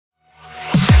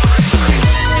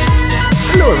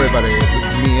everybody,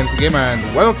 this is me, MC Gamer,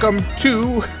 and welcome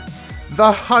to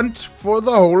the hunt for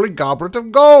the Holy Goblet of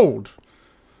Gold.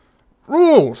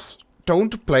 Rules: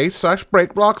 don't place /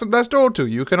 break blocks unless told to.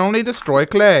 You can only destroy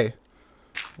clay.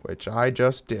 Which I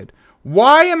just did.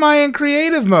 Why am I in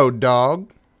creative mode,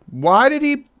 dog? Why did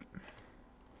he...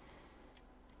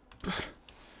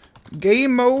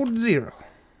 Game mode 0.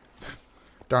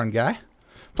 Darn guy.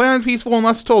 Play on peaceful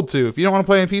unless told to. If you don't want to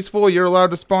play in peaceful, you're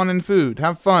allowed to spawn in food.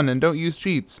 Have fun and don't use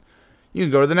cheats. You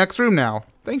can go to the next room now.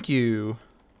 Thank you.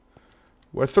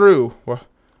 We're through.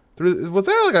 Was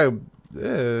there like a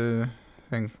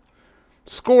thing?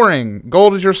 Scoring.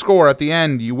 Gold is your score. At the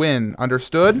end, you win.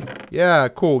 Understood? Yeah,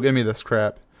 cool. Give me this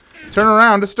crap. Turn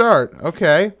around to start.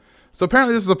 Okay. So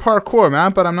apparently this is a parkour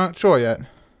map, but I'm not sure yet.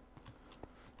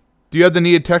 Do you have the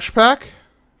needed texture pack?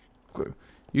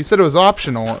 You said it was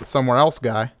optional somewhere else,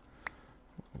 guy.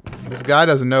 This guy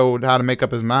doesn't know how to make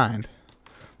up his mind.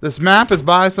 This map is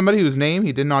by somebody whose name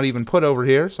he did not even put over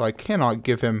here, so I cannot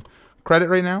give him credit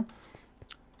right now.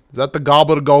 Is that the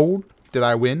Goblet of Gold? Did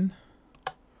I win?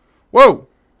 Whoa!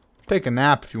 Take a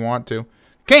nap if you want to.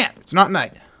 Can't! It's not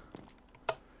night.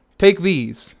 Take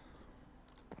these.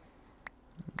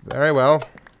 Very well.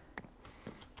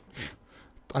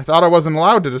 I thought I wasn't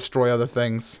allowed to destroy other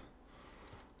things.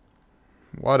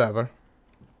 Whatever.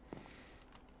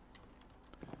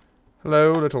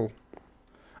 Hello, little.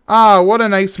 Ah, what a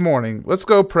nice morning. Let's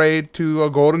go pray to a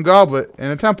golden goblet in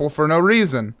a temple for no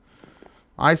reason.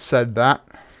 I said that.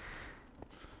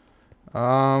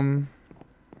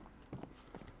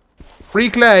 Free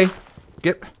clay.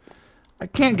 I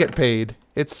can't get paid.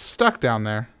 It's stuck down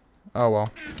there. Oh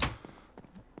well.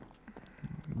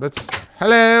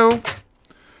 Hello.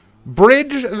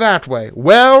 Bridge that way.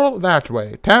 Well that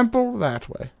way. Temple that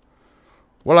way.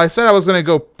 Well, I said I was going to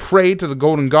go pray to the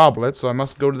golden goblet, so I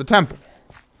must go to the temple.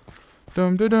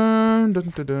 Dun dun dun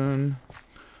dun dun dun.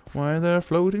 Why are there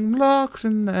floating blocks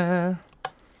in there?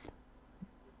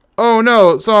 Oh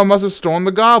no, someone must have stolen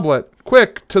the goblet.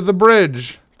 Quick, to the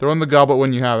bridge. Throw in the goblet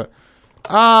when you have it.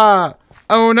 Ah!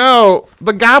 Oh no!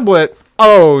 The goblet!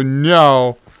 Oh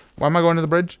no! Why am I going to the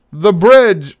bridge? The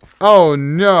bridge! Oh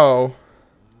no!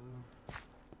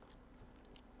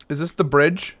 Is this the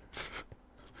bridge?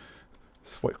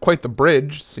 It's quite the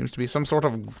bridge. Seems to be some sort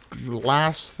of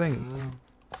glass thing.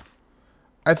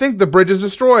 I think the bridge is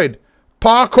destroyed.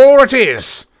 Parkour it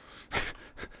is!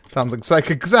 Sounds like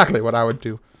exactly what I would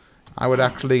do. I would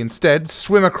actually instead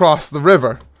swim across the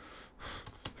river.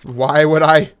 Why would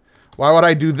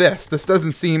I do this? This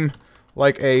doesn't seem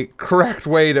like a correct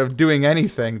way of doing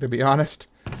anything, to be honest.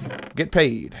 Get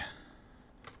paid.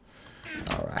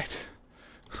 Alright.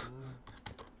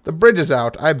 The bridge is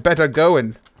out. I better go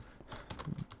and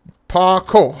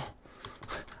parkour.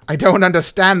 I don't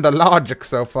understand the logic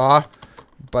so far,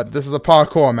 but this is a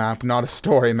parkour map, not a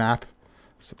story map,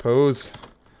 suppose.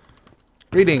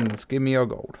 Greetings. Give me your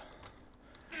gold.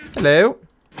 Hello.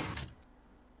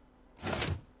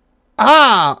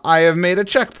 Ah! I have made a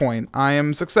checkpoint. I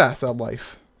am success at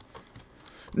life.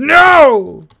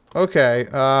 No! Okay,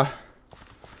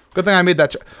 good thing I made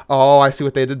that oh, I see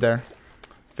what they did there.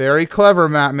 Very clever,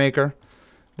 map maker.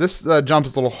 This jump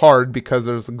is a little hard because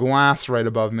there's glass right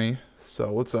above me.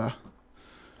 So let's the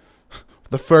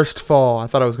first fall. I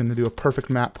thought I was going to do a perfect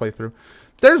map playthrough.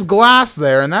 There's glass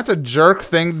there, and that's a jerk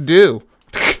thing to do.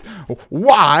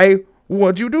 Why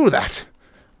would you do that,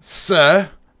 sir,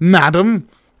 madam,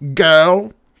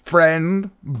 girl,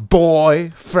 friend,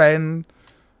 boy, friend?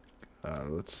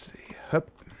 Let's see.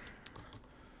 Hup.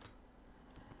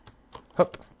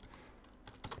 Hup.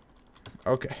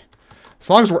 Okay. As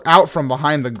long as we're out from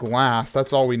behind the glass,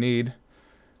 that's all we need.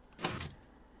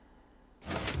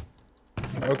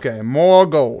 Okay, more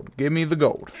gold. Give me the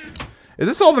gold. Is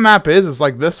this all the map is? It's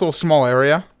like this little small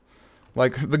area?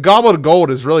 Like, the Goblet of Gold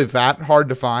is really that hard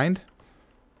to find?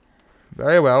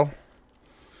 Very well.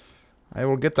 I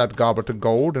will get that Goblet of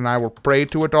Gold, and I will pray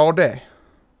to it all day.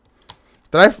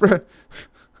 Did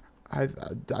I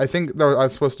think I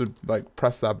was supposed to, like,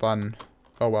 press that button.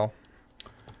 Oh, well.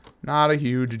 Not a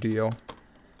huge deal.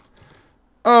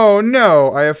 Oh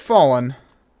no, I have fallen.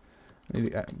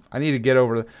 I need to get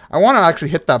over I want to actually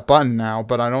hit that button now,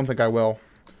 but I don't think I will.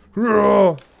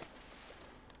 Alright,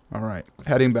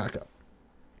 heading back up.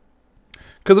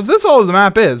 Because if this all the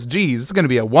map is, geez, this is going to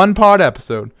be a one-part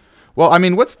episode. Well, I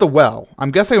mean, what's the well? I'm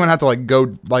guessing I'm going to have to, like,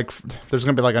 go, like, there's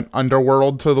going to be, like, an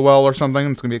underworld to the well or something.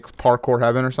 It's going to be parkour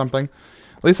heaven or something.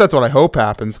 At least that's what I hope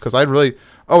happens, because I'd really...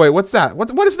 Oh, wait, what's that?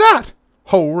 What is that?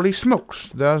 Holy smokes,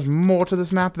 there's more to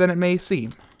this map than it may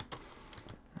seem.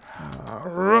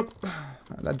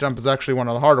 That jump is actually one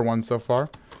of the harder ones so far.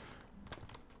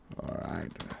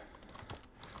 Alright.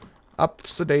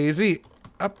 Ups-a-daisy.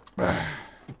 Up.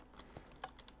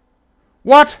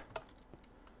 What?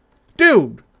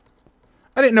 Dude!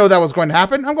 I didn't know that was going to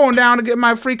happen. I'm going down to get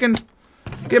my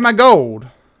get my gold.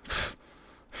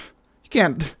 You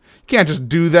can't just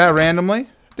do that randomly.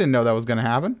 Didn't know that was going to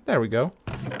happen. There we go.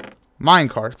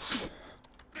 Minecarts.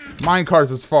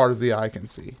 Minecarts as far as the eye can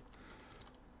see.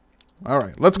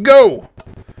 Alright, let's go!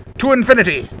 To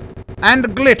infinity! And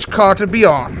glitch cart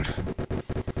beyond.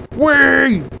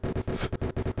 Whee!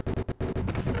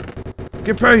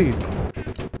 Get paid!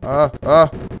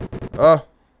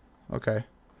 Okay.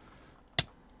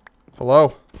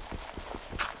 Hello?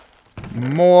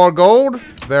 More gold?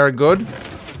 Very good.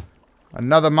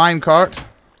 Another minecart.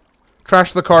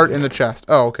 Trash the cart in the chest.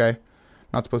 Oh, okay.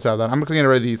 Not supposed to have that. I'm going to get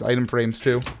rid of these item frames,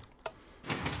 too.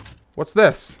 What's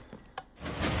this?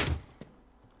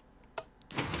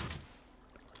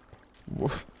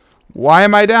 Why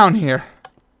am I down here?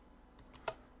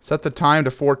 Set the time to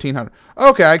 1400.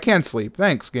 Okay, I can sleep.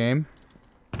 Thanks, game.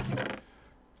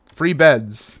 Free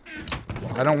beds.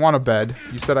 Well, I don't want a bed.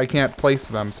 You said I can't place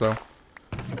them, so...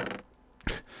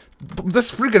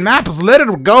 This freaking map is littered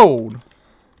with gold.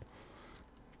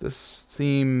 This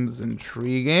seems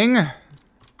intriguing.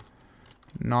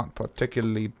 Not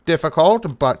particularly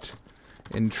difficult, but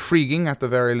intriguing at the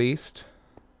very least.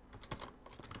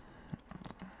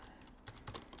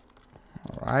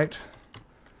 Alright.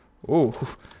 Ooh,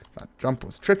 that jump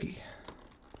was tricky.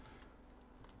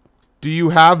 Do you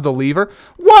have the lever?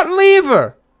 What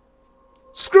lever?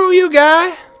 Screw you,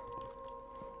 guy.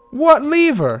 What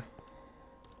lever?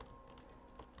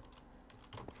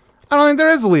 I don't think there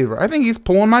is a lever. I think he's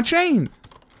pulling my chain.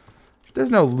 There's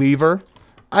no lever.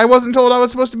 I wasn't told I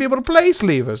was supposed to be able to place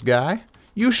levers, guy.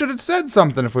 You should have said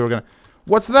something if we were gonna...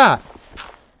 What's that?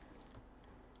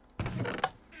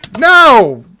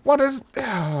 No! What is...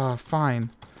 fine.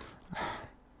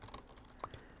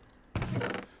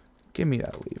 Give me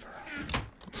that lever.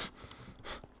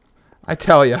 I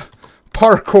tell ya.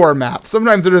 Parkour map.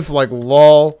 Sometimes they're just like,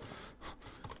 lol.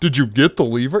 Did you get the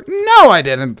lever? No, I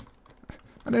didn't.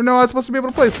 I didn't know I was supposed to be able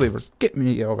to place levers. Get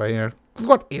me over here.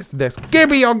 What is this? Give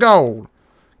me your gold.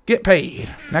 Get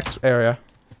paid. Next area.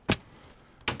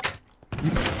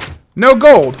 No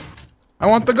gold. I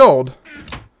want the gold.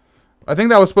 I think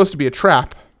that was supposed to be a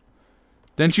trap.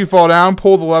 Didn't you fall down?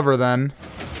 Pull the lever then.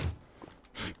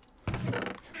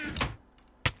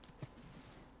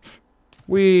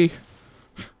 We...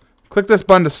 Click this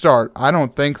button to start. I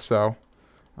don't think so.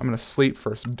 I'm gonna sleep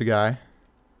first, guy.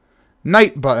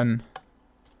 Night button.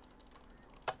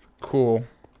 Cool.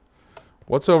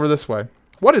 What's over this way?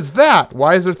 What is that?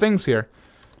 Why is there things here?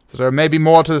 So there may be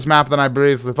more to this map than I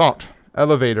previously thought.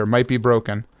 Elevator might be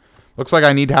broken. Looks like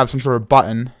I need to have some sort of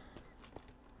button.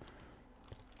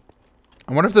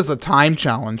 I wonder if there's a time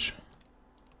challenge.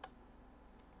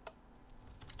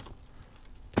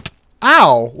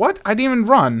 Ow! What? I didn't even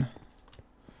run.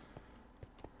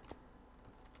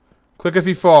 Click if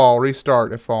you fall.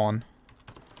 Restart if fallen.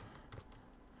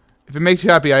 If it makes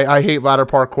you happy, I hate ladder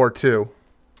parkour too.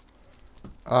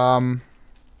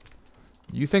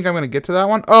 You think I'm gonna get to that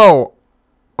one? Oh!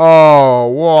 Oh,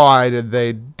 why did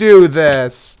they do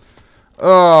this?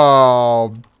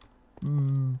 Oh.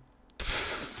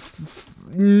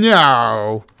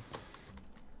 No.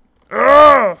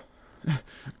 Ugh.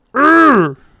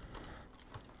 Ugh.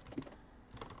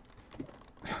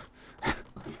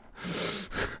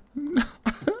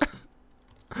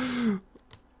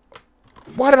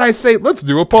 Why did I say, let's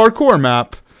do a parkour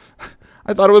map?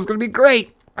 I thought it was going to be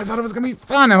great. I thought it was going to be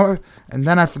fun. And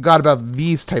then I forgot about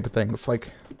these type of things.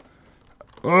 Like,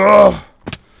 ugh.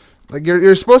 Like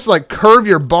you're supposed to like curve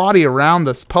your body around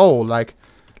this pole. Like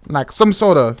some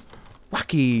sort of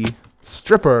wacky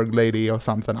stripper lady or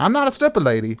something. I'm not a stripper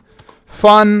lady.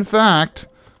 Fun fact.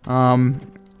 Oh,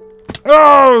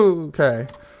 okay.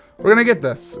 We're going to get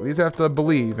this. We just have to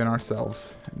believe in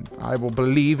ourselves. And I will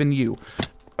believe in you.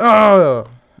 Oh,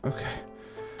 okay.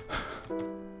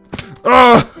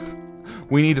 Oh,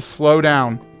 we need to slow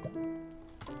down.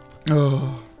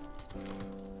 Oh.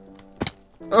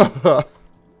 Oh.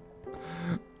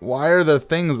 Why are the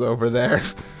things over there?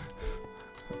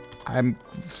 I'm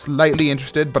slightly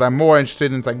interested, but I'm more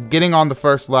interested in like getting on the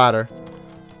first ladder.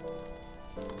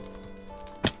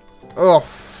 Oh.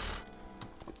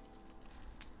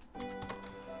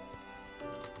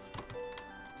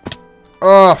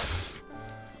 Oh.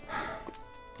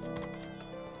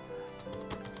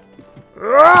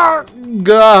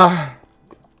 Gah.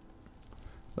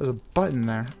 There's a button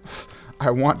there. I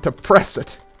want to press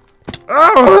it.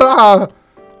 Oh,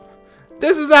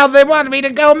 this is how they want me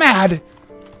to go mad.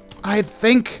 I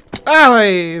think.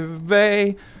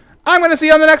 I'm going to see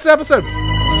you on the next episode.